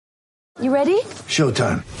You ready?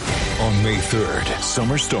 Showtime. On May 3rd,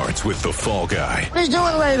 summer starts with The Fall Guy. Let's do it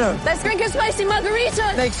later. Let's drink a spicy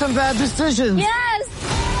margarita. Make some bad decisions. Yes.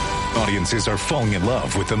 Audiences are falling in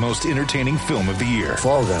love with the most entertaining film of the year.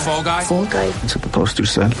 Fall Guy. Fall Guy? Fall Guy. That's what the poster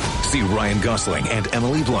said. See Ryan Gosling and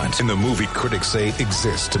Emily Blunt in the movie critics say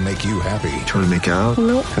exists to make you happy. Trying to make it out?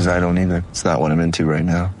 Nope. Because I don't either. It's not what I'm into right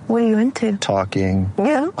now. What are you into? Talking.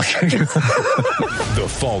 Yeah. The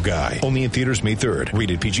Fall Guy. Only in theaters May 3rd.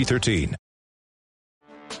 Rated PG-13.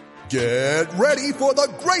 Get ready for the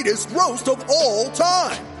greatest roast of all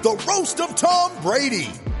time. The Roast of Tom Brady.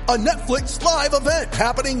 A Netflix live event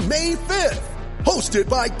happening May 5th. Hosted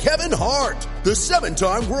by Kevin Hart. The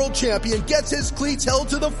 7-time world champion gets his cleats held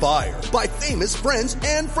to the fire by famous friends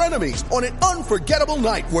and frenemies on an unforgettable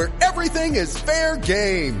night where everything is fair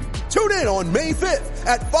game. Tune in on May 5th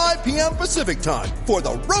at 5 p.m. Pacific time for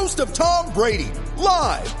the Roast of Tom Brady.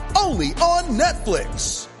 Live only on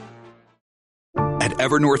Netflix. At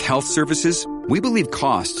Evernorth Health Services, we believe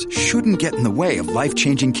costs shouldn't get in the way of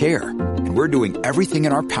life-changing care, and we're doing everything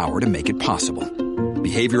in our power to make it possible.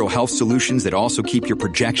 Behavioral health solutions that also keep your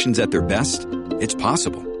projections at their best? It's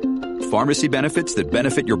possible. Pharmacy benefits that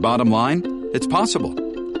benefit your bottom line? It's possible.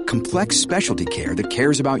 Complex specialty care that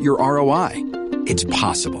cares about your ROI? It's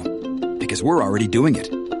possible. Because we're already doing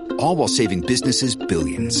it. All while saving businesses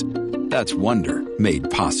billions. That's Wonder made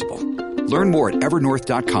possible. Learn more at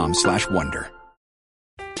evernorth.com/wonder.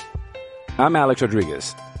 I'm Alex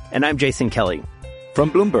Rodriguez. And I'm Jason Kelly.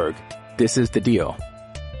 From Bloomberg, this is The Deal.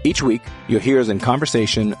 Each week, you'll hear us in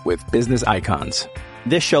conversation with business icons.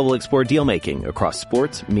 This show will explore deal-making across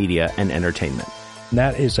sports, media, and entertainment.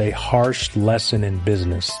 That is a harsh lesson in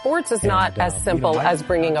business. Sports is not as simple as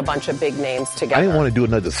bringing a bunch of big names together. I didn't want to do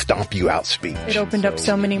another stomp you out speech. It opened up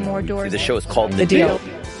so many more doors. The show is called The Deal.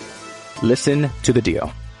 Listen to The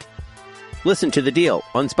Deal. Listen to The Deal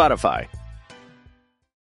on Spotify.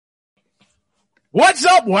 What's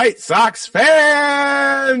up, White Sox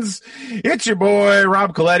fans? It's your boy,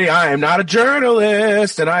 Rob Coletti. I am not a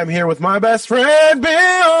journalist, and I'm here with my best friend,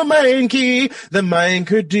 Bill Meinke, the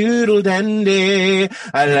Minker-Doodle Dandy.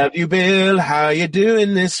 I love you, Bill. How you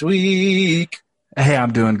doing this week? Hey,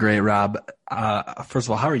 I'm doing great, Rob. First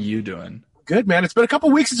of all, how are you doing? Good, man. It's been a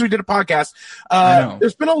couple weeks since we did a podcast.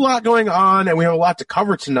 There's been a lot going on, and we have a lot to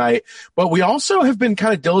cover tonight. But we also have been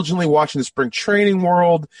kind of diligently watching the spring training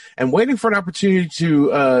world and waiting for an opportunity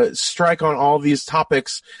to strike on all these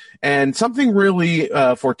topics. And something really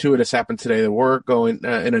fortuitous happened today that we're going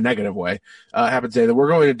in a negative way. Happened today that we're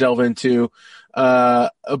going to delve into.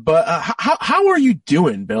 But how are you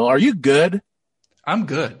doing, Bill? Are you good? I'm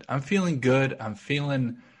good. I'm feeling good. I'm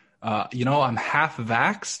feeling, I'm half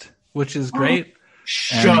vaxxed, which is great.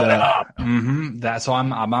 Shut up. So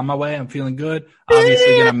I'm on my way. I'm feeling good.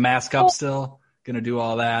 Obviously gonna mask up still. Gonna do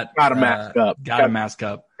all that. Gotta mask up. Gotta mask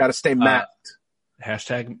up. Gotta stay masked.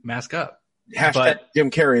 Hashtag mask up. Hashtag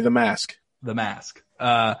Jim Carrey, the mask. The mask.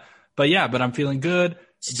 But I'm feeling good.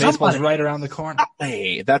 Baseball's right around the corner.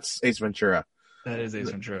 Hey, that's Ace Ventura. That is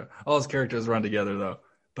Ace Ventura. All his characters run together though.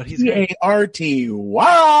 But he's ARTY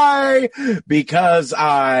because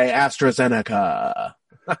AstraZeneca.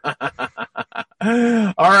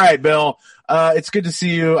 All right, Bill. It's good to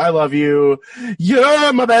see you. I love you.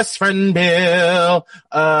 You're my best friend, Bill.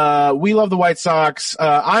 We love the White Sox.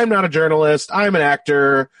 I'm not a journalist. I'm an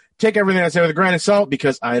actor. Take everything I say with a grain of salt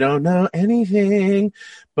because I don't know anything.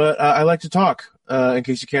 But I like to talk, in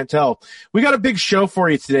case you can't tell. We got a big show for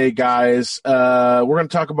you today, guys. We're going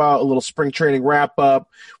to talk about a little spring training wrap-up.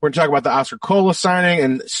 We're going to talk about the Oscar Cola signing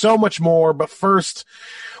and so much more. But first,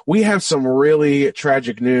 we have some really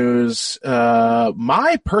tragic news.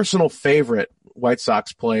 My personal favorite White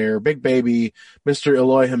Sox player, Big Baby, Mr.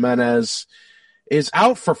 Eloy Jimenez, is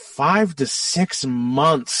out for 5 to 6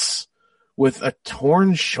 months with a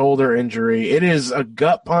torn shoulder injury. It is a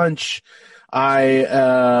gut punch. On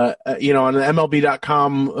the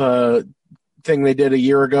MLB.com thing they did a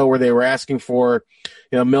year ago where they were asking for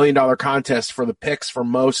 $1 million contest for the picks for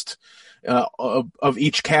most of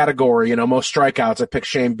each category, most strikeouts. I picked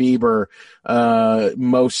Shane Bieber,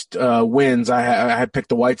 most wins. I had picked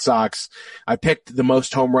the White Sox. I picked the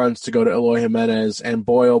most home runs to go to Eloy Jimenez, and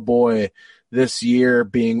boy, oh boy, this year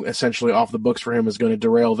being essentially off the books for him is going to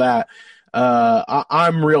derail that.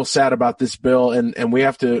 I'm real sad about this, Bill, and we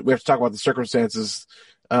have to talk about the circumstances.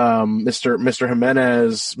 Mr.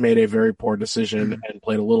 Jimenez made a very poor decision and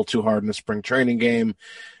played a little too hard in the spring training game,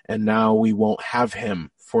 and now we won't have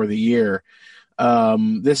him for the year.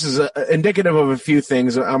 This is indicative of a few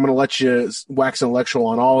things. I'm going to let you wax intellectual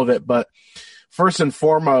on all of it, but first and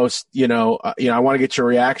foremost, I want to get your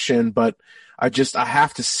reaction, but I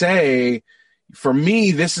have to say, for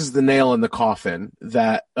me, this is the nail in the coffin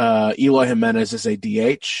that Eloy Jimenez is a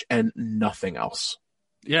DH and nothing else.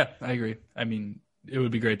 Yeah, I agree. I mean, it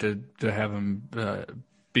would be great to have him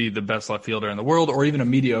be the best left fielder in the world, or even a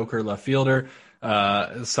mediocre left fielder.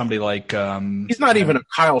 Somebody like he's not even a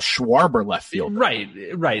Kyle Schwarber left fielder.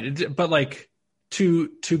 Right. But like to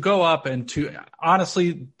go up and to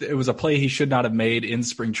honestly, it was a play he should not have made in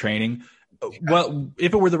spring training. Well,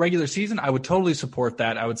 if it were the regular season, I would totally support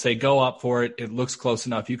that. I would say go up for it. It looks close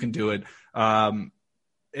enough. You can do it.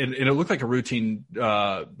 It looked like a routine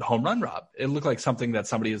home run rob. It looked like something that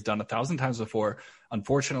somebody has done 1,000 times before.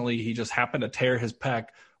 Unfortunately, he just happened to tear his pec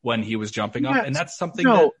when he was jumping up. And that's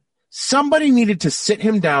something somebody needed to sit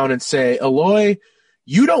him down and say, Eloy,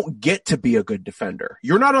 you don't get to be a good defender.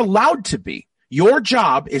 You're not allowed to be. Your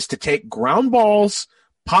job is to take ground balls,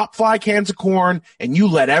 pop fly cans of corn, and you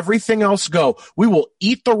let everything else go. We will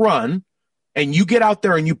eat the run, and you get out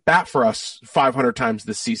there and you bat for us 500 times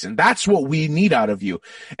this season. That's what we need out of you.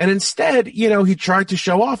 And instead, he tried to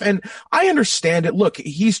show off, and I understand it. Look,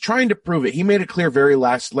 he's trying to prove it. He made it clear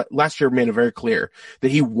last year made it very clear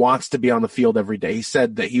that he wants to be on the field every day. He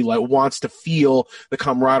said that he wants to feel the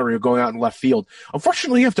camaraderie of going out in left field.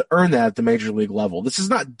 Unfortunately, you have to earn that at the major league level. This is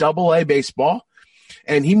not Double-A baseball.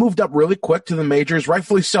 And he moved up really quick to the majors,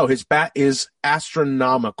 rightfully so. His bat is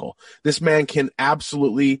astronomical. This man can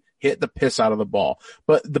absolutely hit the piss out of the ball.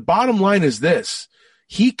 But the bottom line is this.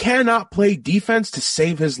 He cannot play defense to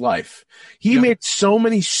save his life. He made so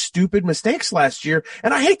many stupid mistakes last year,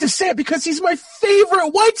 and I hate to say it because he's my favorite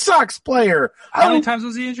White Sox player. How many times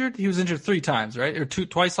was he injured? He was injured 3 times, right? Or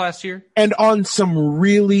twice last year? And on some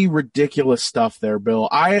really ridiculous stuff there, Bill.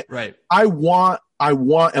 I want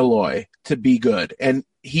Eloy to be good, and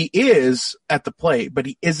he is at the plate, but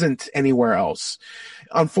he isn't anywhere else.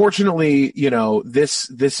 Unfortunately,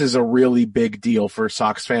 this is a really big deal for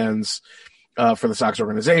Sox fans, for the Sox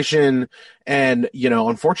organization. And,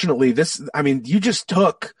 unfortunately you just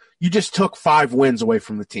took 5 wins away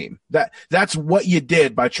from the team. That's what you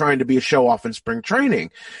did by trying to be a show off in spring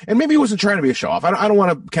training. And maybe he wasn't trying to be a show off. I don't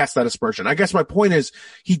want to cast that aspersion. I guess my point is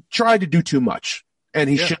he tried to do too much, and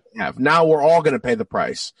he shouldn't have. Now we're all going to pay the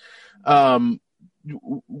price.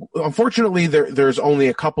 Unfortunately, there's only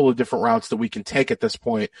a couple of different routes that we can take at this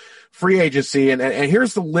point. Free agency, and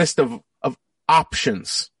here's the list of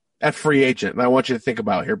options at free agent. And I want you to think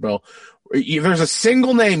about here, Bill. If there's a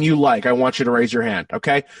single name you like, I want you to raise your hand,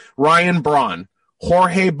 okay? Ryan Braun,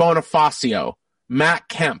 Jorge Bonifacio, Matt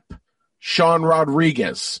Kemp, Sean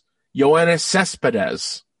Rodriguez, Yoenis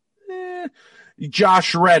Cespedes,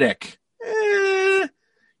 Josh Reddick,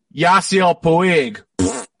 Yasiel Puig,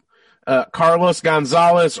 Carlos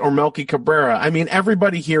Gonzalez, or Melky Cabrera. I mean,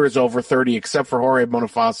 everybody here is over 30 except for Jorge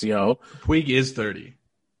Bonifacio. Puig is 30.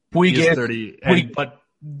 Puig is 30. But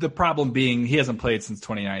the problem being he hasn't played since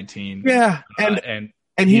 2019. Yeah. And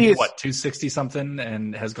he is 260 something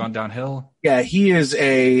and has gone downhill. Yeah, he was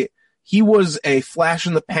a flash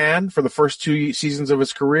in the pan for the first 2 seasons of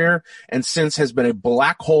his career, and since has been a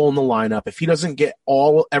black hole in the lineup. If he doesn't get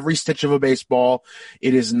every stitch of a baseball,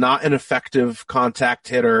 it is not an effective contact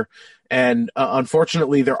hitter. And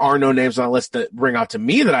unfortunately, there are no names on the list that bring out to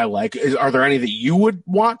me that I like. Are there any that you would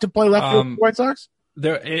want to play left field for the White Sox?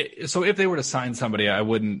 So if they were to sign somebody, I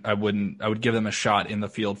would give them a shot in the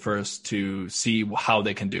field first to see how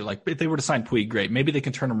they can do. Like if they were to sign Puig, great. Maybe they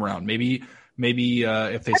can turn him around. Maybe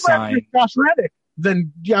if they sign Josh Reddick,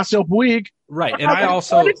 then Yasiel Puig. Right. And I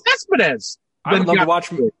also Cespedes. I would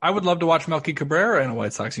love to watch Melky Cabrera in a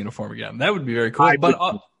White Sox uniform again. That would be very cool.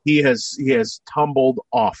 He has tumbled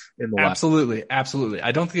off in the last. Absolutely.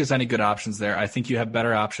 I don't think there's any good options there. I think you have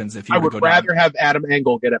better options if you. I would rather have Adam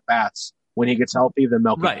Engel get at bats when he gets healthy than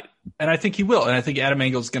Melky. Right, and I think he will. And I think Adam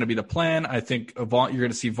Engel is going to be the plan. I think you're going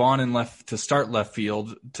to see Vaughn in left to start left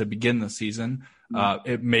field to begin the season.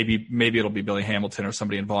 Maybe it'll be Billy Hamilton or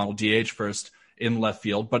somebody, and Vaughn will DH first in left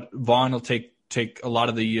field. But Vaughn will take a lot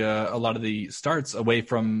of the starts away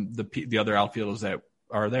from the other outfielders that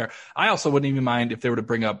are there. I also wouldn't even mind if they were to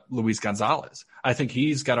bring up Luis Gonzalez. I think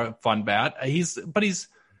he's got a fun bat. He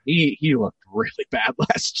looked really bad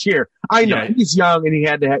last year. I know he's young and he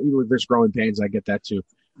had to have this growing pains. I get that too.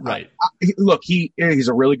 Right. Look, he's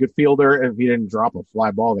a really good fielder if he didn't drop a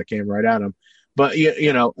fly ball that came right at him. But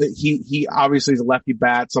he obviously is a lefty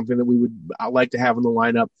bat, something that we would like to have in the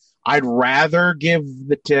lineup. I'd rather give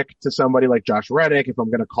the tick to somebody like Josh Reddick if I'm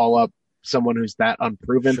going to call up someone who's that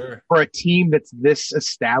unproven for a team that's this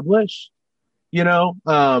established,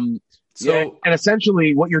 and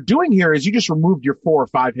essentially what you're doing here is you just removed your 4 or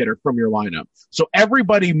 5 hitter from your lineup. So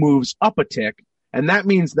everybody moves up a tick. And that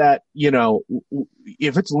means that,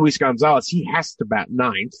 if it's Luis Gonzalez, he has to bat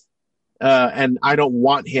 9th. and I don't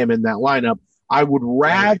want him in that lineup. I would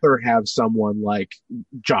rather have someone like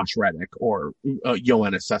Josh Reddick or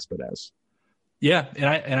Yoenis Cespedes. Yeah,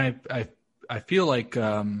 and I feel like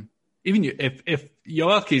even if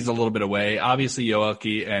Joelke's a little bit away, obviously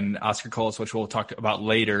Joelke and Oscar Colas, which we'll talk about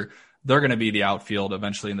later, they're going to be the outfield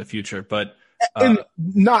eventually in the future, but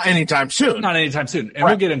not anytime soon. Not anytime soon, and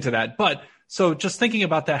we'll get into that. But so just thinking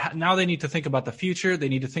about that, now they need to think about the future. They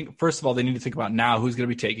need to think, first of all, they need to think about now who's going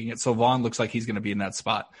to be taking it. So Vaughn looks like he's going to be in that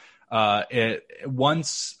spot.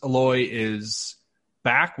 Once Eloy is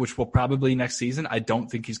back, which will probably next season, I don't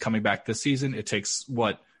think he's coming back this season. It takes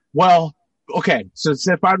what? Well, okay, so it's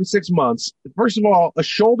 5 to 6 months. First of all, a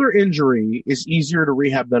shoulder injury is easier to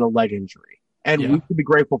rehab than a leg injury. And we should be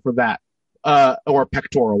grateful for that. Or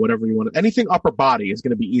pectoral, whatever you want. Anything upper body is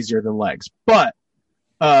going to be easier than legs. But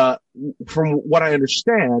from what I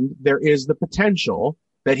understand, there is the potential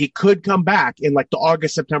that he could come back in like the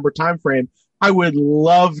August, September timeframe. I would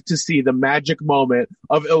love to see the magic moment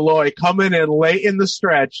of Eloy coming in late in the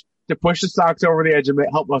stretch to push the Sox over the edge and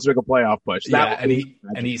help us make a playoff push.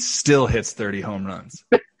 And he still hits 30 home runs.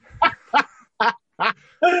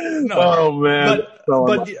 No, oh man!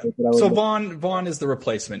 So Vaughn is the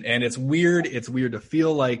replacement, and it's weird. It's weird to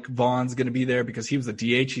feel like Vaughn's going to be there because he was a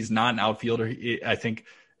DH. He's not an outfielder. I think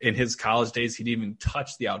in his college days he didn't even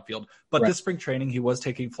touch the outfield. But this spring training he was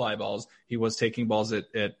taking fly balls. He was taking balls at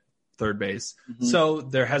third base. Mm-hmm. So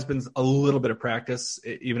there has been a little bit of practice,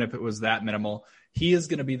 even if it was that minimal. He is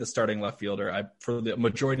going to be the starting left fielder for the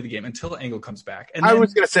majority of the game until Engel comes back. And I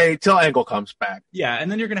was going to say till Engel comes back. Yeah,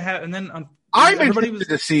 and then you're going to have, and then I'm interested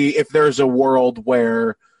to see if there's a world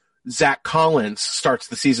where Zach Collins starts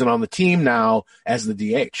the season on the team now as the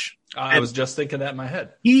DH. I was just thinking that in my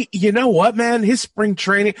head. You know what, man? His spring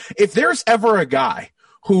training, if there's ever a guy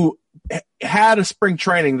who had a spring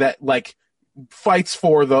training that like fights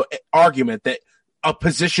for the argument that a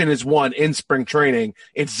position is won in spring training,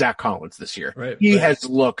 it's Zach Collins this year. Right, he has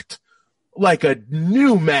looked like a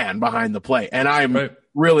new man behind the plate, and I'm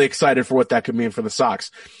really excited for what that could mean for the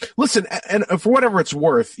Sox. Listen, and for whatever it's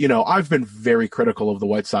worth, I've been very critical of the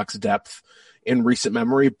White Sox depth in recent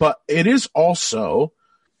memory, but it is also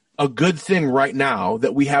a good thing right now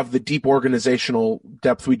that we have the deep organizational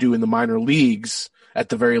depth we do in the minor leagues, at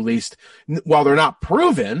the very least. While they're not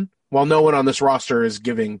proven, while no one on this roster is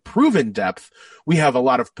giving proven depth, we have a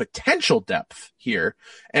lot of potential depth here.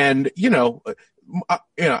 And,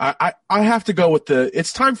 I have to go with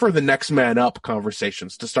it's time for the next man up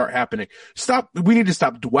conversations to start happening. We need to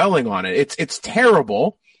stop dwelling on it. It's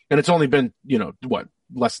terrible. And it's only been,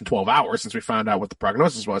 less than 12 hours since we found out what the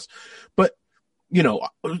prognosis was. But,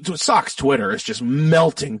 Sox Twitter is just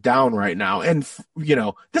melting down right now. And,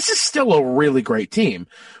 this is still a really great team.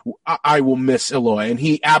 I will miss Eloy, and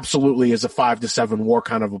he absolutely is a 5 to 7 WAR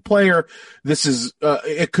kind of a player. This is,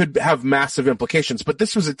 it could have massive implications, but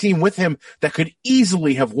this was a team with him that could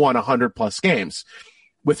easily have won 100+ games.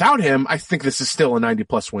 Without him, I think this is still a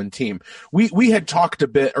 90+ win team. We had talked a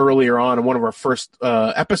bit earlier on in one of our first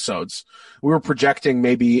episodes. We were projecting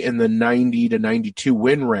maybe in the 90 to 92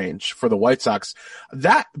 win range for the White Sox.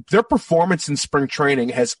 That their performance in spring training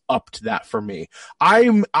has upped that for me.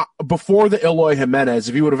 Before the Eloy Jimenez,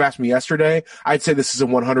 if you would have asked me yesterday, I'd say this is a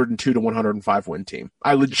 102 to 105 win team.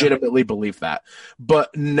 I legitimately believe that.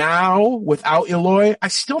 But now without Eloy, I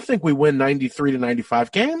still think we win 93 to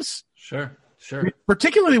 95 games. Sure.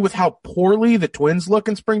 Particularly with how poorly the Twins look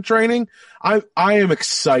in spring training, I am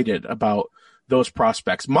excited about those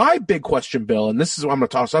prospects. My big question, Bill, and this is what I'm going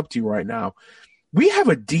to toss up to you right now. We have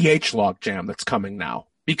a DH logjam that's coming now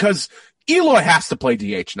because Eloy has to play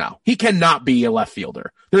DH now. He cannot be a left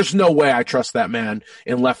fielder. There's no way I trust that man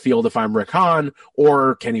in left field if I'm Rick Hahn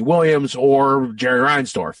or Kenny Williams or Jerry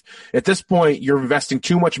Reinsdorf. At this point, you're investing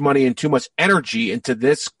too much money and too much energy into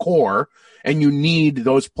this core, and you need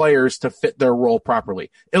those players to fit their role properly.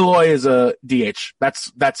 Eloy is a DH.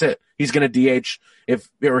 That's it. He's going to DH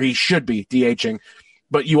or he should be DHing.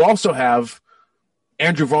 But you also have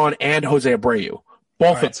Andrew Vaughn and Jose Abreu.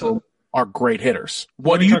 Both of them are great hitters.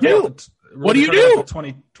 What do you do? What do you do? The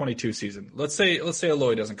 2022 season. Let's say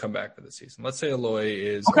Eloy doesn't come back for the season. Let's say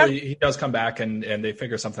Eloy he does come back and they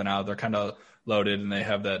figure something out. They're kind of loaded and they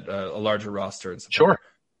have that a larger roster and stuff. Sure.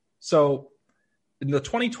 So in the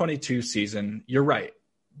 2022 season, you're right.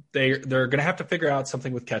 They're going to have to figure out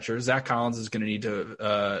something with catchers. Zach Collins is going to need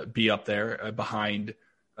to be up there behind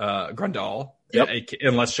Grandal,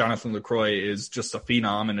 unless Jonathan LaCroix is just a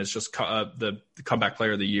phenom and is just the comeback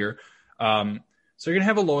player of the year. So you're going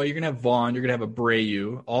to have Eloy, you're going to have Vaughn, you're going to have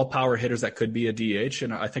Abreu, all power hitters that could be a DH.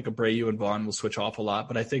 And I think Abreu and Vaughn will switch off a lot.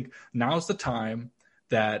 But I think now's the time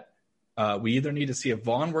that We either need to see if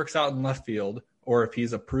Vaughn works out in left field or if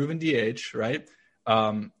he's a proven DH, right?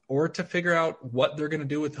 Or to figure out what they're going to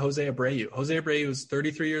do with Jose Abreu. Jose Abreu is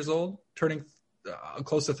 33 years old, turning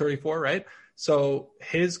close to 34, right? So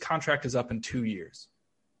his contract is up in 2 years.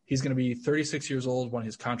 He's going to be 36 years old when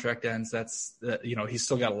his contract ends. He's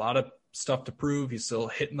still got a lot of stuff to prove. He's still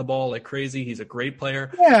hitting the ball like crazy. He's a great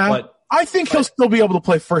player. Yeah, but I think he'll still be able to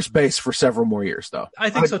play first base for several more years, though. I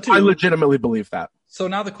think so too. I legitimately believe that. So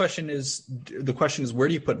now the question is, where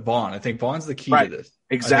do you put Vaughn? I think Vaughn's the key to this.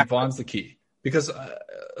 Exactly. I think Vaughn's the key because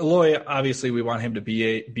Eloy, obviously, we want him to be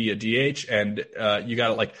a DH, and you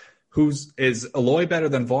got to is Eloy better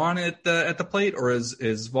than Vaughn at the plate, or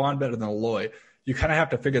is Vaughn better than Eloy? You kind of have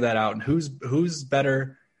to figure that out, and who's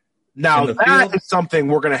better. Now, that is something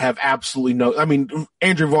we're going to have absolutely no – I mean,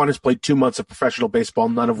 Andrew Vaughn has played 2 months of professional baseball,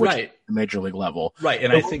 none of which is at the major league level. Right,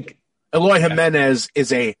 and I think – Eloy Jimenez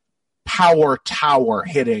is a power tower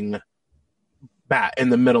hitting bat in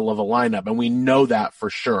the middle of a lineup, and we know that for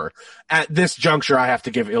sure. At this juncture, I have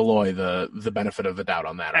to give Eloy the benefit of the doubt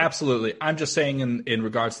on that. Absolutely. I'm just saying in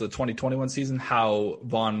regards to the 2021 season, how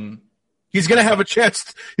Vaughn – He's going to have a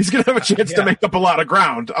chance. He's going to have a chance to make up a lot of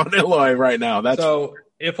ground on Eloy right now. So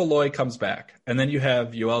if Eloy comes back, and then you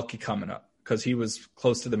have Yoelqui coming up because he was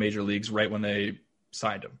close to the major leagues right when they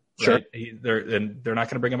signed him. Right? Sure. They're not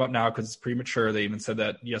going to bring him up now because it's premature. They even said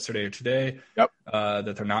that yesterday or today. Yep.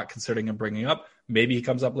 That they're not considering him bringing up. Maybe he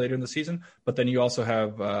comes up later in the season. But then you also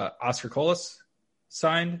have Oscar Colas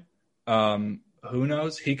signed. Who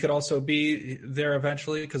knows? He could also be there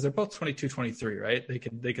eventually because they're both 22, 23, right?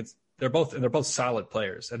 They're both solid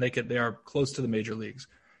players, and they are close to the major leagues.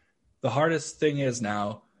 The hardest thing is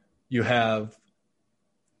now you have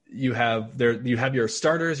your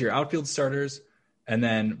starters, your outfield starters, and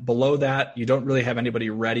then below that you don't really have anybody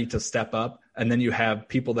ready to step up, and then you have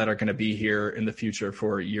people that are going to be here in the future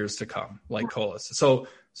for years to come, like Colas. So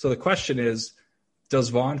the question is, does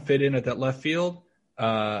Vaughn fit in at that left field?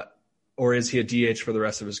 Or is he a DH for the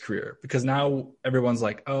rest of his career? Because now everyone's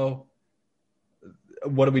like, oh,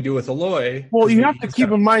 what do we do with Eloy? Well, you have to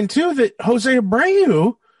keep in mind, too, that Jose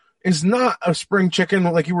Abreu is not a spring chicken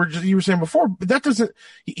like you were saying before. But that doesn't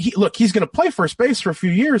 – he's going to play first base for a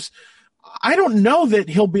few years. I don't know that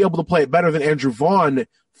he'll be able to play it better than Andrew Vaughn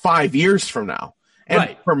 5 years from now.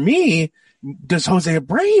 And for me, does Jose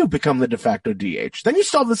Abreu become the de facto DH? Then you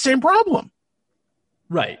still have the same problem.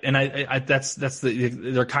 Right, and they have to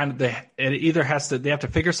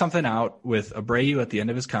figure something out with Abreu at the end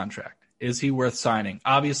of his contract. Is he worth signing?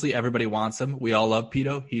 Obviously, everybody wants him. We all love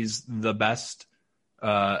Pito. He's the best.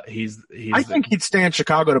 I think he'd stay in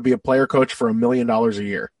Chicago to be a player coach for $1 million a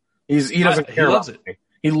year. He doesn't care. He loves it.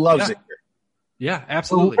 He loves it here. Yeah,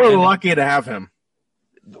 absolutely. We're lucky to have him.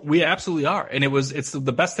 We absolutely are, and it's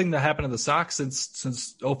the best thing that happened to the Sox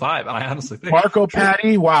since 2005. I honestly think Marco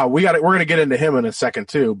Patti. Wow, we're gonna get into him in a second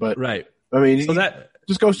too. But right, I mean, so that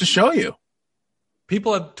just goes to show you.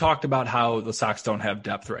 People have talked about how the Sox don't have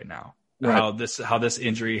depth right now. Right. How this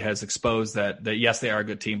injury has exposed that yes, they are a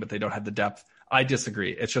good team, but they don't have the depth. I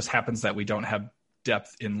disagree. It just happens that we don't have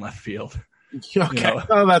depth in left field. Okay,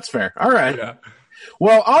 oh, that's fair. All right. Yeah.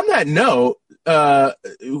 Well, on that note,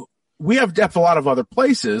 we have depth a lot of other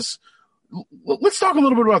places. Let's talk a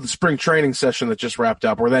little bit about the spring training session that just wrapped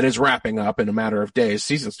up, or that is wrapping up in a matter of days.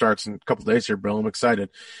 Season starts in a couple of days here, Bill. I'm excited.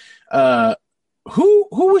 Who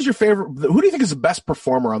was your favorite? Who do you think is the best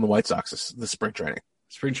performer on the White Sox this spring training?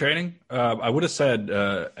 Spring training? I would have said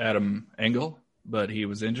Adam Engel, but he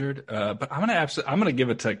was injured. But I'm gonna give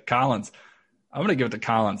it to Collins.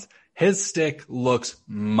 His stick looks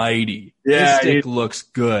mighty. Yeah, his stick looks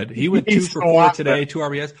good. He went 2 for 4 today, 2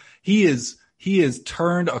 RBIs. He is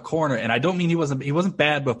turned a corner, and I don't mean he wasn't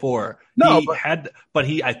bad before. No,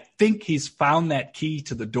 I think he's found that key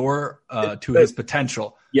to the door to his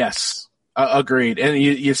potential. Yes, agreed. And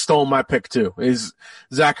you stole my pick too. Is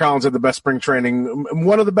Zach Collins had the best spring training,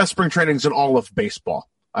 one of the best spring trainings in all of baseball,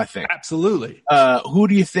 I think. Absolutely. Who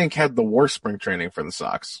do you think had the worst spring training for the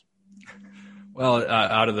Sox? Well,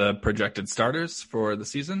 out of the projected starters for the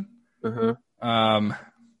season, that's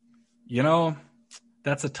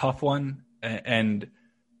a tough one. And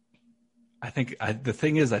I think the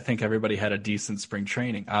thing is, I think everybody had a decent spring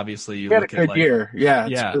training. Obviously, you look at year.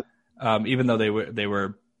 Yeah. Even though they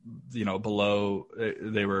were below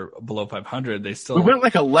 500, they still. We went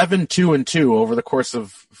 11-2-2 over the course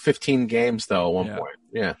of 15 games, though. At one point,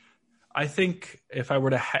 yeah. I think if I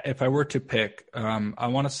were to pick, I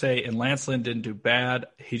want to say, and Lance Lynn didn't do bad.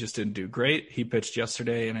 He just didn't do great. He pitched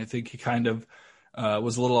yesterday, and I think he kind of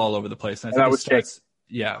was a little all over the place. And I think and I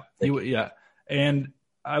would and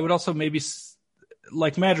I would also maybe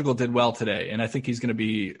like Madrigal did well today, and I think he's going to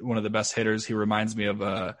be one of the best hitters. He reminds me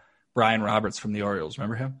of Brian Roberts from the Orioles.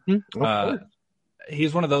 Remember him?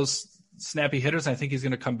 He's one of those snappy hitters. I think he's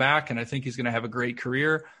going to come back, and I think he's going to have a great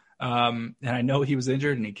career. And I know he was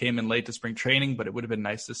injured, and he came in late to spring training, but it would have been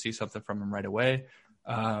nice to see something from him right away.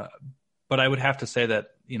 But I would have to say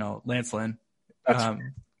that, Lance Lynn,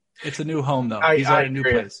 it's a new home, though. He's at a new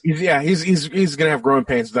place. He's going to have growing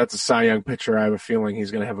pains. That's a Cy Young pitcher. I have a feeling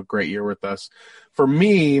he's going to have a great year with us. For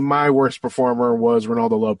me, my worst performer was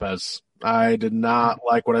Ronaldo Lopez. I did not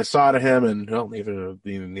like what I saw to him, and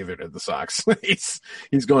neither did the Sox.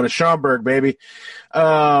 he's going to Schaumburg, baby.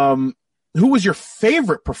 Who was your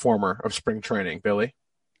favorite performer of spring training, Billy?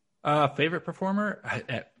 Favorite performer?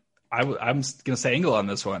 I'm going to say Engel on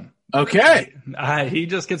this one. Okay. He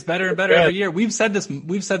just gets better and better every year. We've said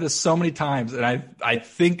this so many times, and I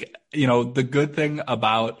think, the good thing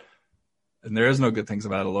about, and there is no good things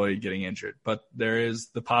about Eloy getting injured, but there is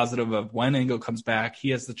the positive of when Engel comes back, he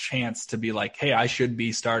has the chance to be like, hey, I should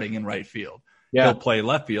be starting in right field. Yeah. He'll play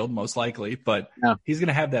left field most likely, but he's going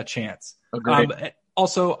to have that chance. I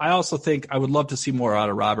also think I would love to see more out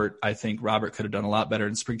of Robert. I think Robert could have done a lot better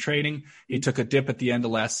in spring training. He took a dip at the end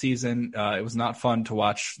of last season. It was not fun to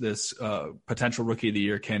watch this potential Rookie of the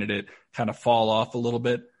Year candidate kind of fall off a little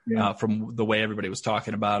bit from the way everybody was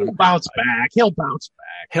talking about him. He'll bounce back.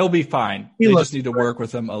 He'll be fine. They just need to work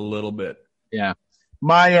with him a little bit. Yeah.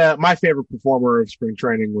 My favorite performer of spring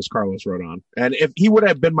training was Carlos Rodon. And if he would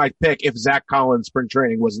have been my pick if Zach Collins' spring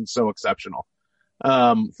training wasn't so exceptional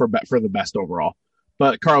for the best overall.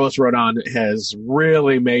 But Carlos Rodon has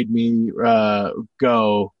really made me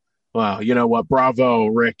go, wow, you know what? Bravo,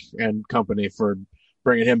 Rick and company for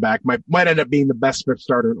bringing him back. Might end up being the best fifth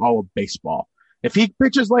starter in all of baseball. If he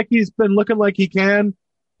pitches like he's been looking like he can,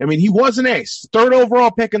 I mean, he was an ace, third overall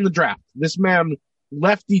pick in the draft. This man,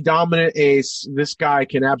 lefty dominant ace. This guy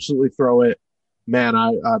can absolutely throw it. Man,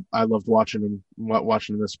 I loved watching him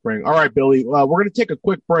this spring. All right, Billy, we're going to take a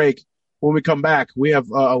quick break. When we come back, we have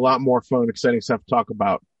a lot more fun, exciting stuff to talk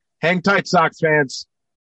about. Hang tight, Sox fans.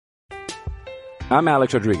 I'm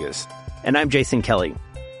Alex Rodriguez. And I'm Jason Kelly.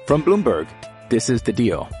 From Bloomberg, this is The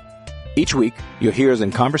Deal. Each week, you'll hear us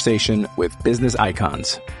in conversation with business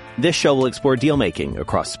icons. This show will explore deal-making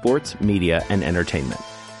across sports, media, and entertainment.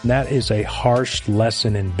 That is a harsh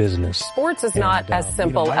lesson in business. Sports is not as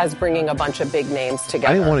simple as bringing a bunch of big names together.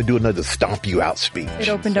 I didn't want to do another stomp you out speech. It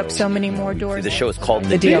opened up so many more doors. The show is called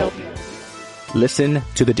The Deal. Listen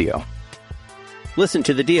to The Deal. Listen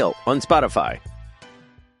to The Deal on Spotify.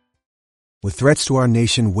 With threats to our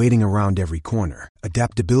nation waiting around every corner,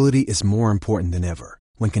 adaptability is more important than ever.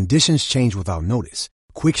 When conditions change without notice,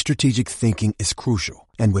 quick strategic thinking is crucial.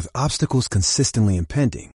 And with obstacles consistently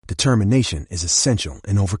impending, determination is essential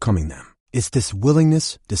in overcoming them. It's this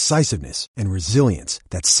willingness, decisiveness, and resilience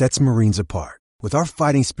that sets Marines apart. With our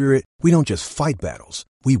fighting spirit, we don't just fight battles,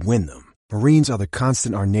 we win them. Marines are the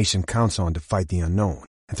constant our nation counts on to fight the unknown.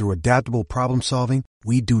 And through adaptable problem solving,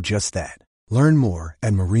 we do just that. Learn more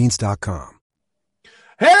at Marines.com.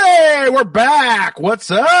 Hey, we're back.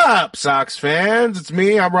 What's up, Sox fans? It's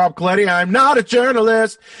me. I'm Rob Coletti. I'm not a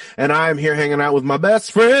journalist, and I'm here hanging out with my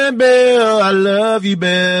best friend, Bill. I love you,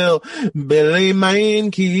 Bill. Billy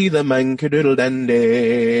Meinke, the Mankadoodle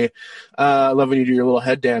Dandy. Love when you do your little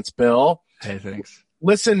head dance, Bill. Hey, thanks.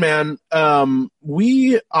 Listen, man,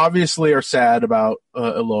 we obviously are sad about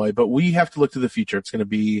Eloy, but we have to look to the future. It's going to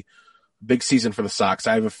be a big season for the Sox.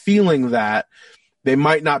 I have a feeling that they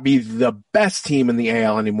might not be the best team in the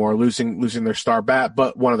AL anymore, losing their star bat,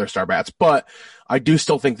 but one of their star bats. But I do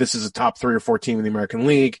still think this is a top 3 or 4 team in the American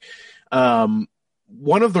League. One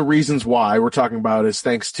of the reasons why we're talking about is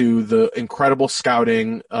thanks to the incredible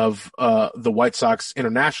scouting of the White Sox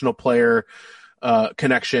international player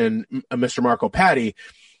connection, Mr. Marco Patti,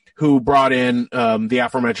 who brought in the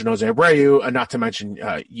aforementioned Jose Abreu, and not to mention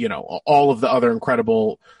all of the other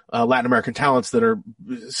incredible Latin American talents that are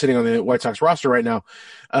sitting on the White Sox roster right now,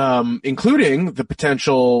 including the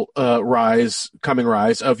potential rise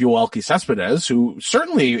of Yoelqui Cespedes, who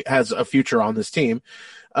certainly has a future on this team.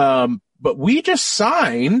 But we just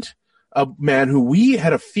signed a man who we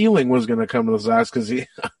had a feeling was going to come to the Sox because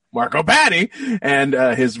Marco Patti, and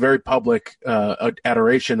his very public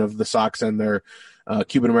adoration of the Sox and their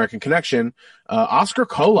Cuban-American connection. Oscar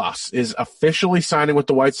Colas is officially signing with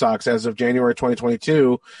the White Sox as of January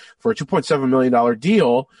 2022 for a $2.7 million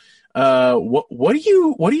deal. What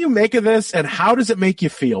do you make of this, and how does it make you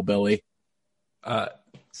feel, Billy?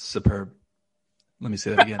 Superb. Let me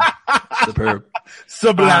say that again. Superb.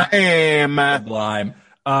 Sublime. Sublime.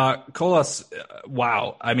 Colas,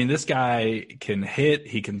 wow. I mean, this guy can hit,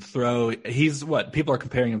 he can throw. He's what people are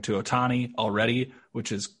comparing him to Ohtani already,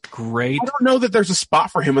 which is great. I don't know that there's a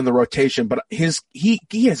spot for him in the rotation, but he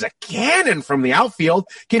is a cannon from the outfield.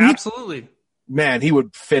 Absolutely. Man, he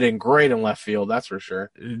would fit in great in left field, that's for sure.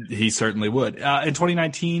 He certainly would. In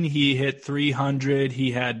 2019, he hit 300.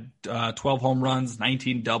 He had 12 home runs,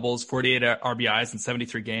 19 doubles, 48 RBIs in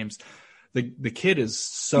 73 games. The kid is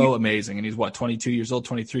so amazing, and he's 22 years old,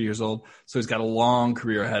 23 years old. So he's got a long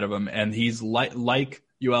career ahead of him, and he's like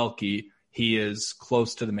Uelke. He is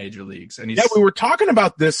close to the major leagues. And we were talking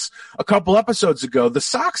about this a couple episodes ago. The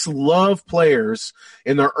Sox love players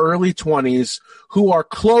in their early 20s who are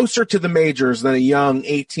closer to the majors than a young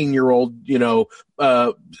 18-year-old,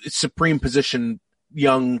 supreme position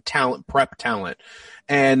young talent, prep talent.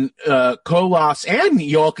 And Colas and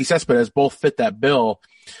Yoelqui Cespedes both fit that bill.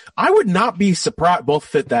 I would not be surprised. Both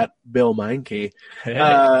fit that bill, Meinke.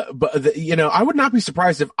 I would not be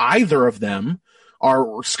surprised if either of them are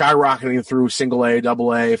skyrocketing through single A,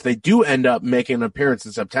 double A. If they do end up making an appearance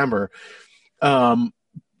in September, do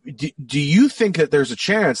you think that there's a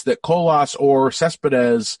chance that Colas or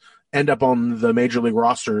Cespedes end up on the major league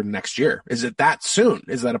roster next year? Is it that soon?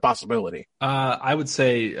 Is that a possibility? I would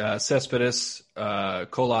say Cespedes,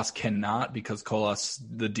 Colas cannot, because Colas,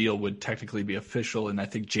 the deal would technically be official in, I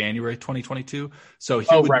think, January 2022. So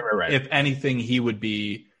right. If anything, he would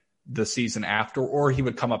be the season after, or he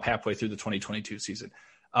would come up halfway through the 2022 season.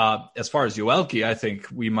 As far as Uelke, I think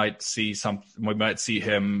we might see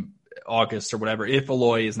him August or whatever, if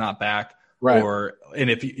Eloy is not back. Right. And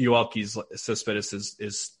if Uelke's Cespedes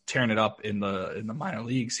is tearing it up in the minor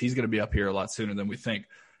leagues, he's going to be up here a lot sooner than we think.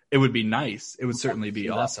 It would be nice. It would certainly be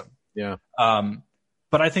awesome. Yeah.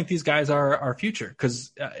 But I think these guys are our future,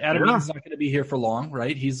 because Adam Eaton's not going to be here for long,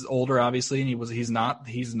 right? He's older, obviously, and he's not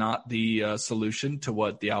the solution to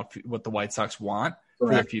what the White Sox want for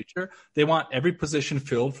their future. They want every position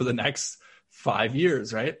filled for the next 5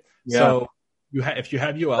 years, right? Yeah. So if you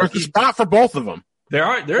have Uelke, there's a spot for both of them.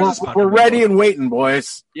 There's a spot. We're ready and waiting,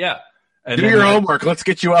 boys. Yeah. And do your homework. Let's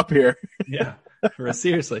get you up here. Yeah.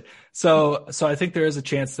 Seriously. So I think there is a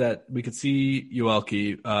chance that we could see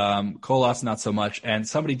Uelke, Colas not so much. And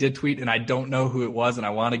somebody did tweet, and I don't know who it was, and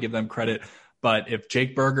I want to give them credit, but if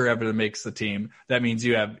Jake Berger ever makes the team, that means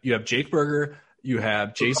you have Jake Berger, you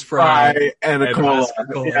have Jace Fry and a Colas.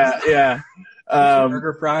 Yeah.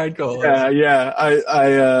 Berger, Fry, and Colas.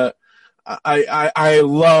 Yeah. I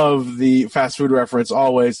love the fast food reference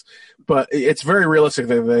always, but it's very realistic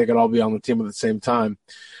that they could all be on the team at the same time.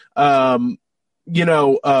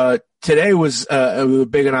 Today was a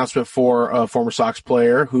big announcement for a former Sox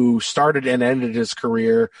player who started and ended his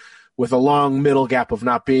career with a long middle gap of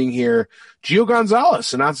not being here. Gio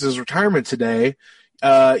Gonzalez announced his retirement today.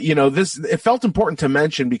 It felt important to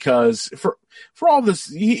mention because for all this,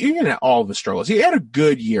 he had all the struggles. He had a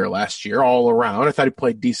good year last year all around. I thought he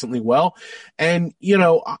played decently well. And,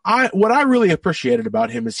 what I really appreciated about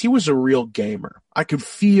him is he was a real gamer. I could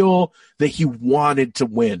feel that he wanted to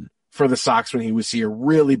win for the Sox when he was here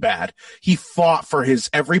really bad. He fought for his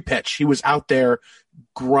every pitch. He was out there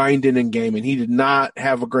grinding and gaming. He did not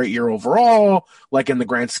have a great year overall, like in the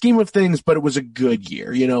grand scheme of things, but it was a good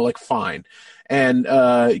year, fine. And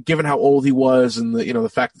given how old he was, and the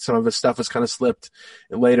fact that some of his stuff has kind of slipped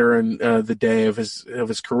later in the day of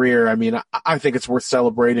his career, I mean, I think it's worth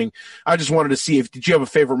celebrating. I just wanted to see did you have a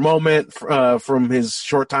favorite moment from his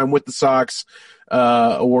short time with the Sox,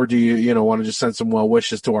 or do you want to just send some well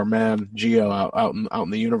wishes to our man Gio out in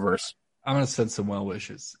the universe? I'm gonna send some well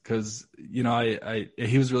wishes because he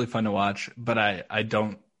was really fun to watch, but I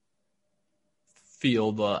don't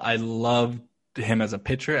feel I love him as a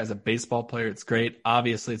pitcher, as a baseball player. It's great.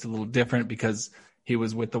 Obviously, it's a little different because he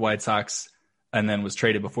was with the White Sox and then was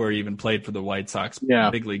traded before he even played for the White Sox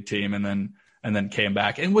big league team, and then came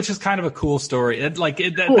back, and which is kind of a cool story.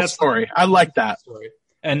 That's story. I like that story,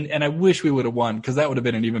 and I wish we would have won because that would have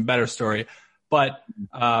been an even better story. But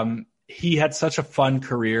he had such a fun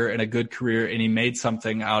career and a good career, and he made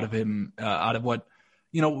something out of him, out of what.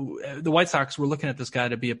 The White Sox were looking at this guy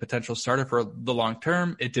to be a potential starter for the long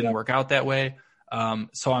term. It didn't work out that way.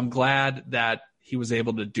 So I'm glad that he was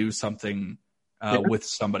able to do something with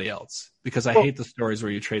somebody else, because I hate the stories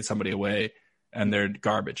where you trade somebody away and they're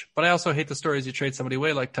garbage. But I also hate the stories you trade somebody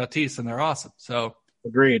away like Tatis and they're awesome. So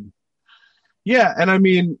agreed. Yeah. And I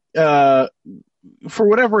mean, for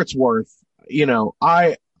whatever it's worth,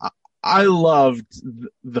 I loved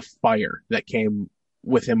the fire that came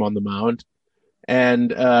with him on the mound.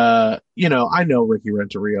 And, I know Ricky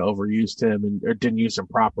Renteria overused him or didn't use him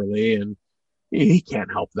properly. And, he can't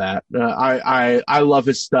help that. I love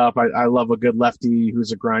his stuff. I love a good lefty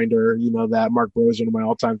who's a grinder. You know that. Mark Bros is one of my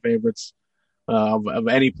all-time favorites of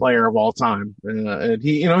any player of all time. And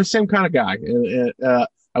he, he's the same kind of guy.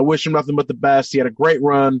 I wish him nothing but the best. He had a great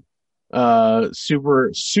run.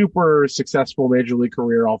 Super successful major league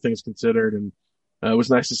career, all things considered. And it was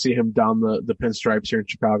nice to see him don the pinstripes here in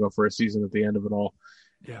Chicago for a season at the end of it all.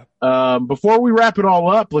 Yeah. Before we wrap it all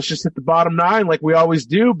up, let's just hit the bottom 9 like we always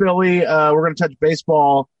do, Billy. We're going to touch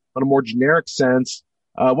baseball on a more generic sense.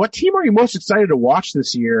 What team are you most excited to watch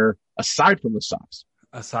this year aside from the Sox?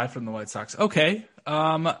 Aside from the White Sox. Okay.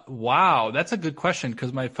 Wow. That's a good question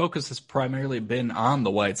because my focus has primarily been on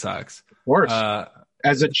the White Sox. Of course.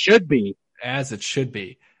 As it should be. As it should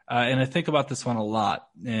be. And I think about this one a lot,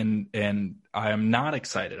 and I am not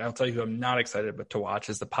excited. I'll tell you who I'm not excited but to watch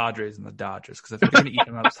is the Padres and the Dodgers because I think they're going to eat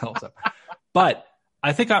them themselves up. But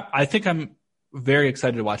I think I'm very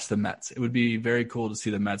excited to watch the Mets. It would be very cool to see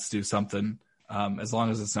the Mets do something as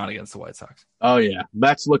long as it's not against the White Sox. Oh, yeah.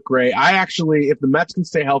 Mets look great. If the Mets can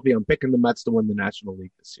stay healthy, I'm picking the Mets to win the National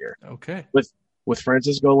League this year. Okay. With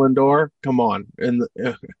Francisco Lindor, come on. And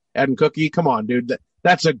Ed and Cookie, come on, dude.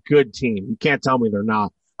 That's a good team. You can't tell me they're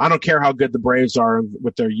not. I don't care how good the Braves are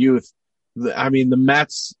with their youth. I mean, the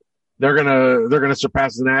Mets, they're gonna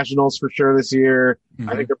surpass the Nationals for sure this year. Mm-hmm.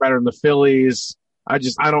 I think they're better than the Phillies. I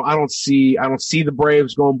don't see the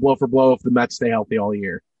Braves going blow for blow if the Mets stay healthy all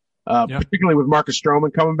year. Particularly with Marcus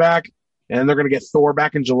Stroman coming back, and they're gonna get Thor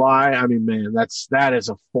back in July. I mean, man, that is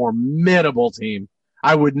a formidable team.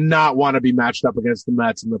 I would not want to be matched up against the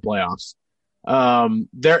Mets in the playoffs.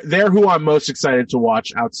 They're who I'm most excited to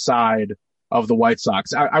watch outside of the White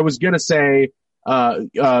Sox. I was going to say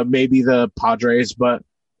maybe the Padres, but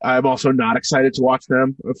I'm also not excited to watch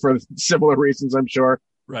them for similar reasons, I'm sure.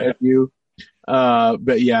 Right.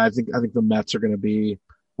 But yeah, I think the Mets are going to be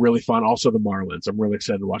really fun. Also the Marlins. I'm really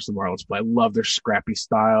excited to watch the Marlins play. I love their scrappy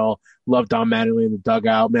style. Love Don Mattingly in the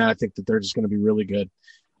dugout. Man, I think that they're just going to be really good.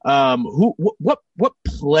 What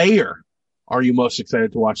player are you most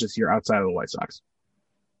excited to watch this year outside of the White Sox?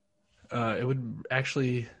 It would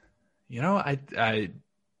actually... I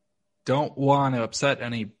don't want to upset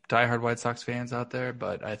any diehard White Sox fans out there,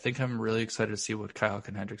 but I think I'm really excited to see what Kyle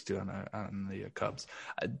Hendricks do on the Cubs.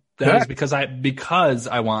 That is because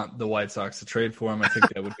I want the White Sox to trade for him. I think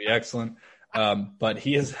that would be excellent. But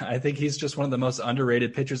I think he's just one of the most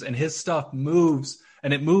underrated pitchers, and his stuff moves,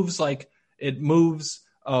 and it moves like it moves.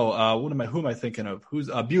 Who am I thinking of? Who's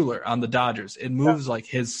Buehler on the Dodgers? It moves like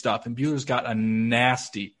his stuff, and Buehler's got a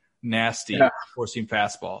nasty four-seam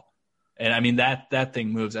fastball. And I mean that thing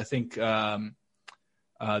moves. I think there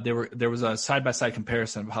was a side-by-side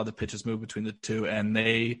comparison of how the pitches move between the two, and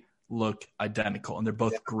they look identical. And they're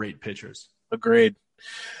both great pitchers. Agreed.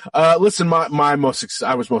 Listen, I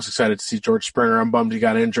was most excited to see George Springer. I'm bummed he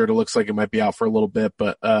got injured. It looks like it might be out for a little bit,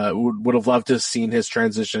 but would have loved to have seen his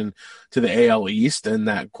transition to the AL East and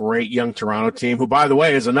that great young Toronto team, who, by the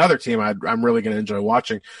way, is another team I'm really going to enjoy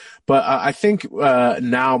watching. But I think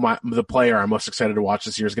now the player I'm most excited to watch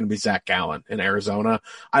this year is going to be Zach Gallen in Arizona.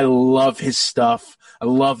 I love his stuff. I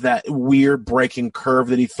love that weird breaking curve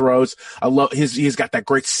that he throws. I love he's got that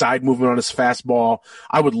great side movement on his fastball.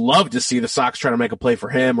 I would love to see the Sox try to make a play for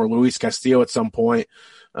him or Luis Castillo at some point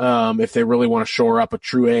if they really want to shore up a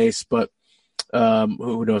true ace. But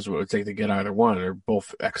who knows what it would take to get either one. They're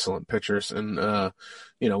both excellent pitchers. And,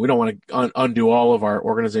 we don't want to undo all of our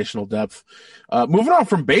organizational depth. Moving on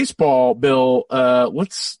from baseball, Bill,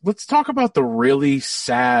 let's talk about the really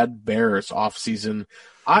sad Bears offseason.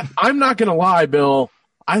 I'm not going to lie, Bill.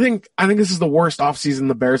 I think this is the worst offseason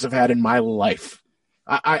the Bears have had in my life.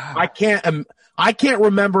 I can't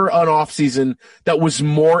remember an offseason that was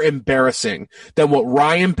more embarrassing than what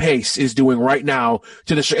Ryan Pace is doing right now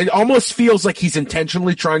to the show. It almost feels like he's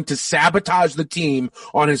intentionally trying to sabotage the team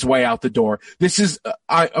on his way out the door. This is,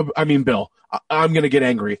 I mean, Bill, I'm going to get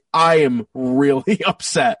angry. I am really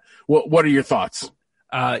upset. What are your thoughts?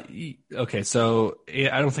 Okay, so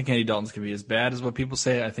I don't think Andy Dalton's going to be as bad as what people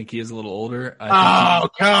say. I think he is a little older.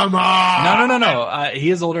 Come on. No. He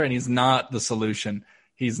is older and he's not the solution.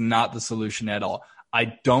 He's not the solution at all.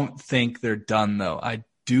 I don't think they're done, though. I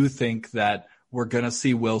do think that we're going to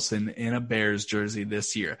see Wilson in a Bears jersey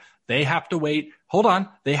this year. They have to wait. Hold on.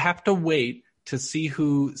 They have to wait to see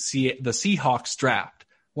who the Seahawks draft.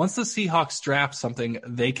 Once the Seahawks draft something,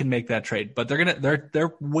 they can make that trade. But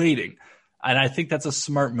they're waiting. And I think that's a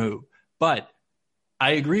smart move. But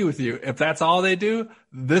I agree with you. If that's all they do,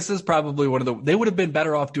 this is probably they would have been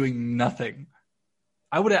better off doing nothing.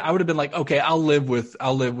 I would have been like, okay, I'll live with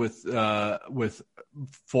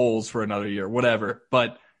Foles for another year, whatever.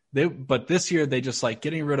 But But this year they just like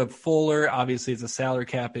getting rid of Fuller. Obviously, it's a salary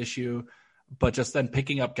cap issue, but just then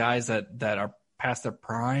picking up guys that are past their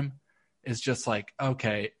prime is just like,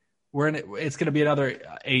 okay, it's going to be another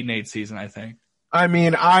 8-8 season, I think. I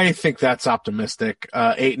mean, I think that's optimistic.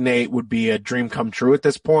 8-8 would be a dream come true at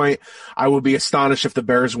this point. I would be astonished if the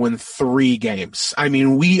Bears win 3 games. I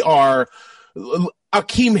mean,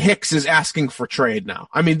 Akeem Hicks is asking for trade now.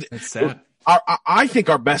 I mean, it's sad. I think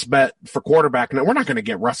our best bet for quarterback, now we're not going to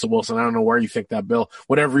get Russell Wilson. I don't know where you think that, Bill.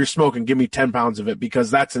 Whatever you're smoking, give me 10 pounds of it because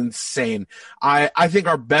that's insane. I think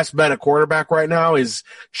our best bet at quarterback right now is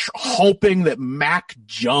hoping that Mac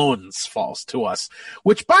Jones falls to us,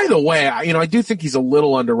 which, by the way, I do think he's a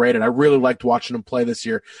little underrated. I really liked watching him play this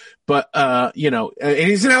year. But, and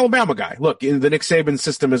he's an Alabama guy. Look, the Nick Saban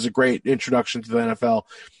system is a great introduction to the NFL.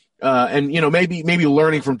 And maybe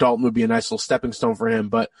learning from Dalton would be a nice little stepping stone for him.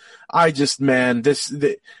 But I just, man,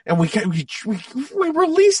 and we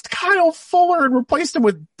released Kyle Fuller and replaced him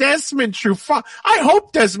with Desmond Trufant. I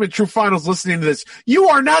hope Desmond Trufant's listening to this. You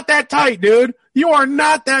are not that tight, dude. You are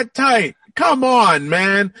not that tight. Come on,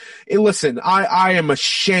 man. Hey, listen, I am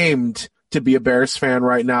ashamed to be a Bears fan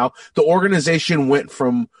right now. The organization went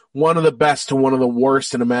from one of the best to one of the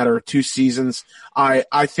worst in a matter of 2 seasons. I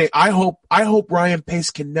hope Ryan Pace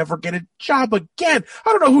can never get a job again.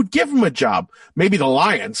 I don't know who'd give him a job. Maybe the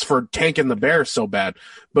Lions for tanking the Bears so bad,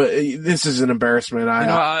 but this is an embarrassment.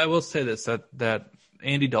 I will say this, that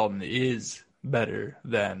Andy Dalton is better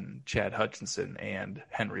than Chad Hutchinson and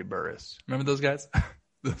Henry Burris. Remember those guys?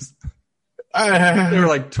 They were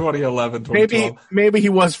like 2011, 2012. Maybe he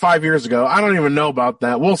was 5 years ago. I don't even know about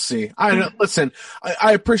that. We'll see. Listen,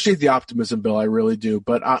 I appreciate the optimism, Bill. I really do.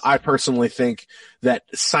 But I personally think that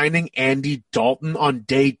signing Andy Dalton on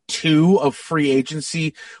day 2 of free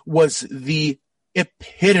agency was the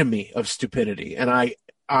epitome of stupidity. And I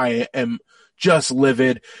am just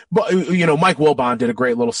livid. But, Mike Wilbon did a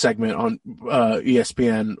great little segment on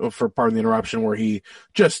ESPN for Pardon the Interruption where he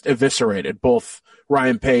just eviscerated both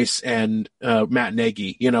Ryan Pace and Matt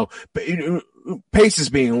Nagy. Pace is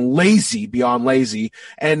being lazy beyond lazy,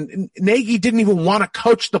 and Nagy didn't even want to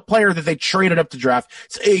coach the player that they traded up to draft.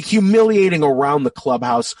 It's humiliating around the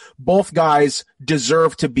clubhouse. Both guys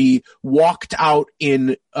deserve to be walked out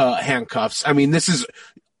in handcuffs. I mean, this is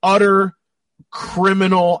utter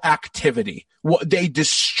criminal activity. They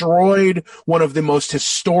destroyed one of the most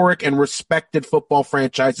historic and respected football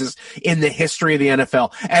franchises in the history of the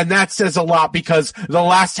NFL. And that says a lot because the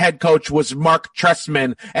last head coach was Mark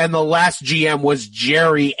Trestman and the last GM was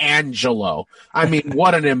Jerry Angelo. I mean,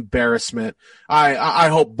 what an embarrassment. I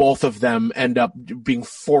hope both of them end up being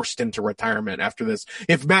forced into retirement after this.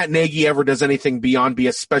 If Matt Nagy ever does anything beyond be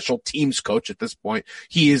a special teams coach at this point,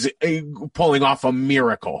 he is pulling off a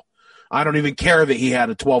miracle. I don't even care that he had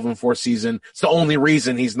a 12-4 season. It's the only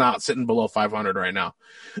reason he's not sitting below 500 right now.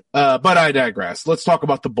 But I digress. Let's talk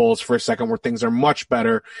about the Bulls for a second where things are much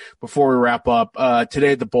better before we wrap up.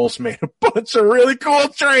 Today the Bulls made a bunch of really cool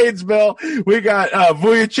trades, Bill. We got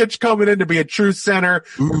Vujacic coming in to be a true center.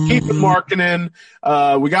 We're keeping Markkanen.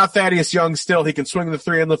 We got Thaddeus Young still. He can swing the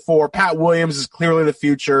 3 and the 4. Pat Williams is clearly the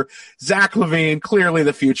future. Zach LaVine, clearly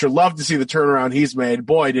the future. Love to see the turnaround he's made.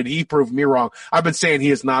 Boy, did he prove me wrong. I've been saying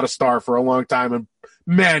he is not a star for a long time, and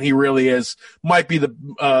man, he really is. Might be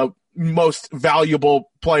the most valuable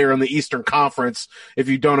player in the Eastern Conference if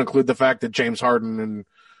you don't include the fact that James Harden and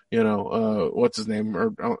what's his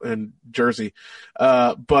name and Jersey.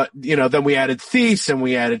 But then we added Thies and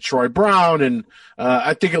we added Troy Brown, and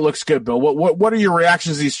I think it looks good, Bill. What are your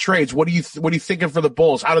reactions to these trades? What are you thinking for the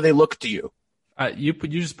Bulls? How do they look to you? You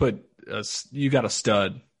got a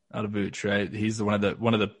stud out of Vooch, right? He's one of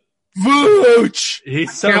the Vooch!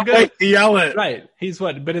 He's so Can't good. Wait to yell it. Right. He's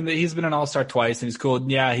been an all-star twice and he's cool.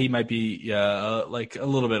 Yeah, he might be like a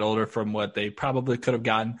little bit older from what they probably could have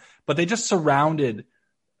gotten, but they just surrounded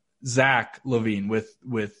Zach LaVine with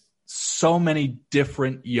so many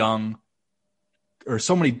different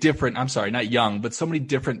so many different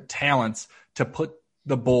talents to put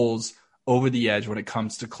the Bulls over the edge when it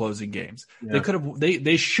comes to closing games. Yeah.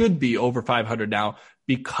 They should be over 500 now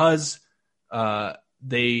because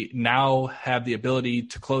they now have the ability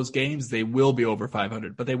to close games. They will be over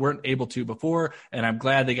 500, but they weren't able to before. And I'm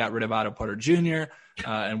glad they got rid of Otto Porter Jr.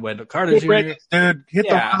 And Wendell Carter Jr. Dude, hit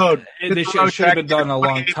the road. They should have been done a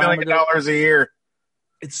long time ago. $1 million a year.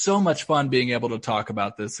 It's so much fun being able to talk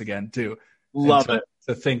about this again too. Love it.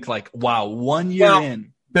 To think like, wow, 1 year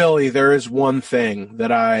in, Billy, there is one thing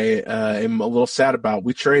that I am a little sad about.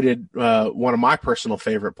 We traded one of my personal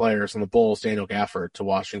favorite players on the Bulls, Daniel Gafford, to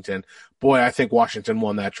Washington. Boy, I think Washington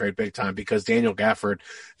won that trade big time because Daniel Gafford,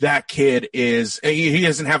 that kid he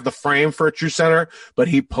doesn't have the frame for a true center, but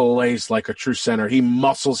he plays like a true center. He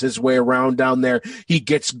muscles his way around down there. He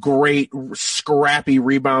gets great, scrappy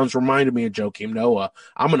rebounds. Reminded me of Joakim Noah.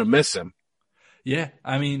 I'm going to miss him. Yeah,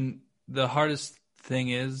 I mean, the hardest thing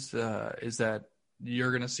is that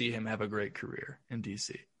you're going to see him have a great career in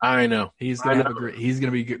DC. I know. He's going to have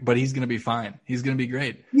but he's going to be fine. He's going to be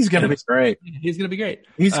great. He's going to be great. He's going to be great.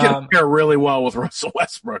 He's going to pair really well with Russell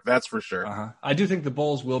Westbrook. That's for sure. I do think the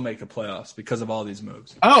Bulls will make the playoffs because of all these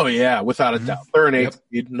moves. Oh yeah, without a doubt. They're an 8th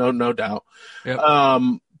seed. No doubt. Yep.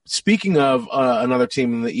 Speaking of another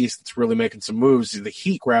team in the East that's really making some moves, the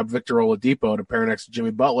Heat grabbed Victor Oladipo to pair next to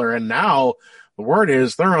Jimmy Butler, and now the word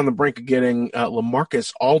is they're on the brink of getting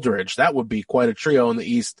LaMarcus Aldridge. That would be quite a trio in the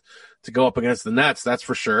East to go up against the Nets, that's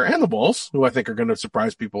for sure, and the Bulls, who I think are going to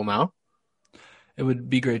surprise people now. It would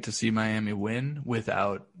be great to see Miami win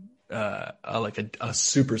without a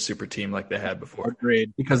super team like they had before.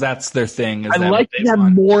 Agreed. Because that's their thing. I like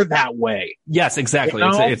them more that way. Yes, exactly. You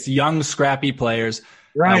know? It's young, scrappy players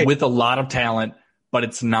with a lot of talent, but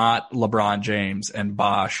it's not LeBron James and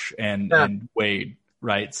Bosh and Wade,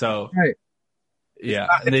 right? So. Right. Yeah,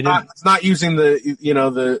 it's not using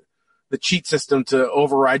the cheat system to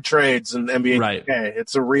override trades in NBA. Right.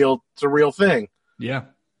 It's a real thing. Yeah.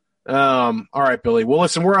 All right, Billy. Well,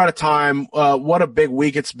 listen, we're out of time. What a big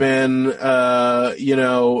week it's been.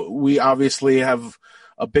 We obviously have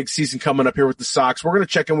a big season coming up here with the Sox. We're going to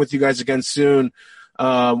check in with you guys again soon.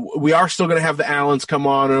 We are still going to have the Allens come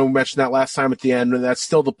on, and we mentioned that last time at the end, and that's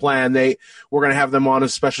still the plan. We're going to have them on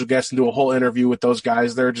as special guests and do a whole interview with those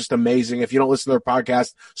guys. They're just amazing. If you don't listen to their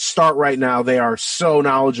podcast, start right now. They are so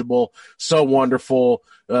knowledgeable, so wonderful,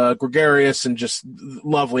 gregarious, and just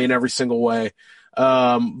lovely in every single way.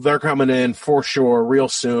 They're coming in for sure real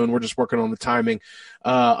soon. We're just working on the timing.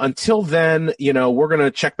 Until then, we're going to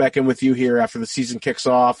check back in with you here after the season kicks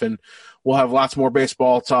off, and we'll have lots more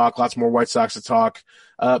baseball talk, lots more White Sox to talk.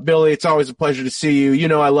 Billy, it's always a pleasure to see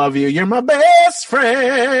you. I love you. You're my best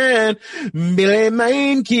friend, Billy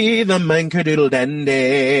Meinke, the Mankadoodle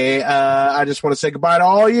Dandy. I just want to say goodbye to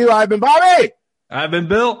all of you. I've been Bobby. I've been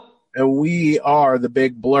Bill. And we are the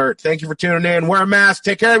Big Blurt. Thank you for tuning in. Wear a mask,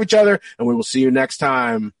 take care of each other, and we will see you next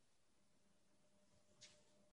time.